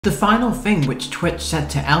The final thing which Twitch said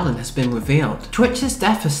to Ellen has been revealed. Twitch's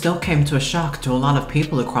death has still came to a shock to a lot of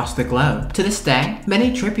people across the globe. To this day,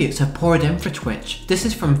 many tributes have poured in for Twitch. This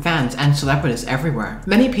is from fans and celebrities everywhere.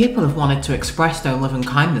 Many people have wanted to express their love and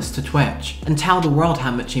kindness to Twitch and tell the world how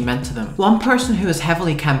much he meant to them. One person who has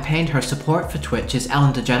heavily campaigned her support for Twitch is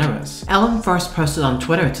Ellen DeGeneres. Ellen first posted on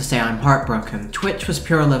Twitter to say, "I'm heartbroken. Twitch was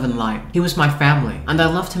pure love and light. He was my family, and I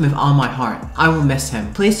loved him with all my heart. I will miss him.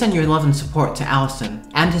 Please send your love and support to Allison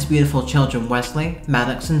and his beautiful children Wesley,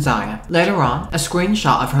 Maddox, and Zaya." Later on, a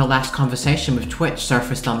screenshot of her last conversation with Twitch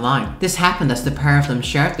surfaced online. This happened as the pair of them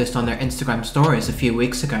shared this on their Instagram stories a few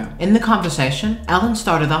weeks ago. In the conversation, Ellen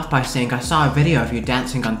started off by saying, "I saw a video of you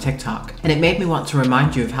dancing on TikTok, and it made me want to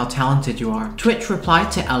remind you of how talented you are." Twitch replied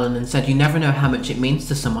to Ellen and said, "You never know how much it means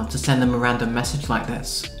to someone to send them a random message like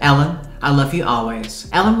this. Ellen, I love you always."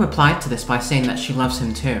 Ellen replied to this by saying that she loves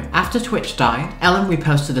him too. After Twitch died, Ellen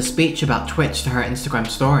reposted a speech about Twitch to her Instagram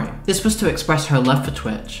story. This was to express her love for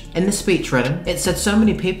Twitch. In the speech written, it said so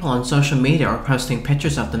many people on social media are posting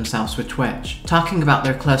pictures of themselves with Twitch, talking about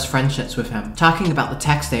their close friendships with him, talking about the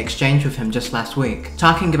text they exchanged with him just last week,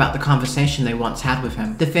 talking about the conversation they once had with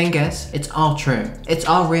him. The thing is, it's all true. It's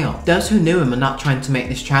all real. Those who knew him are not trying to make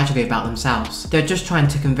this tragedy about themselves. They're just trying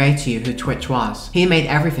to convey to you who Twitch was. He made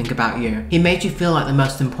everything about you. He made you feel like the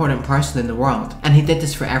most important person in the world, and he did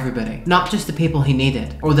this for everybody, not just the people he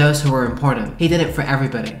needed, or those who were important. He did it for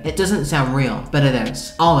everybody. It doesn't sound real, but it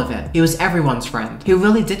is. All of it. He was everyone's friend. He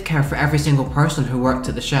really did care for every single person who worked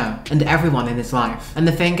at the show, and everyone in his life. And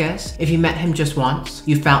the thing is, if you met him just once,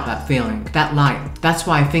 you felt that feeling, that light. That's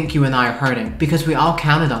why I think you and I are hurting, because we all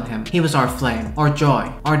counted on him. He was our flame, our joy,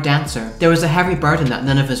 our dancer. There was a heavy burden that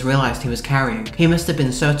none of us realized he was carrying. He must have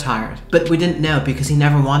been so tired, but we didn't know because he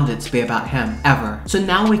never wanted it to be about him, ever. So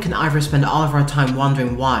now we can either spend all of our time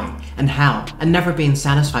wondering why and how, and never being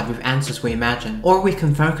satisfied with answers we imagine, or we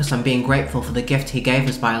can focus on being grateful for the gift he gave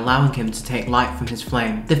us by allowing him to take light from his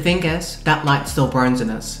flame. The thing is, that light still burns in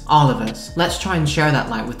us, all of us. Let's try and share that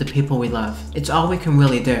light with the people we love. It's all we can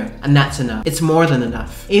really do, and that's enough. It's more than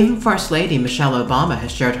enough. Even First Lady Michelle Obama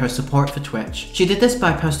has shared her support for Twitch. She did this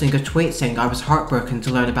by posting a tweet saying, "I was heartbroken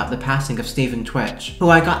to learn about the passing of Stephen Twitch, who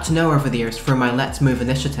I got to know over the years through my Let's Move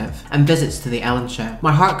initiative and visits to the Ellen Show.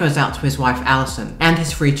 My heart goes out to his wife Allison and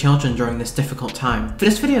his 3 children during this difficult time." For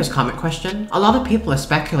this video's comment question, a lot of people are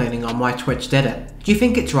speculating on why Twitch did it. Do you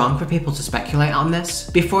think it's wrong for people to speculate on this?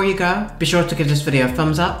 Before you go, be sure to give this video a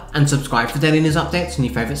thumbs up and subscribe for daily news updates and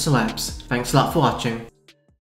your favourite celebs. Thanks a lot for watching.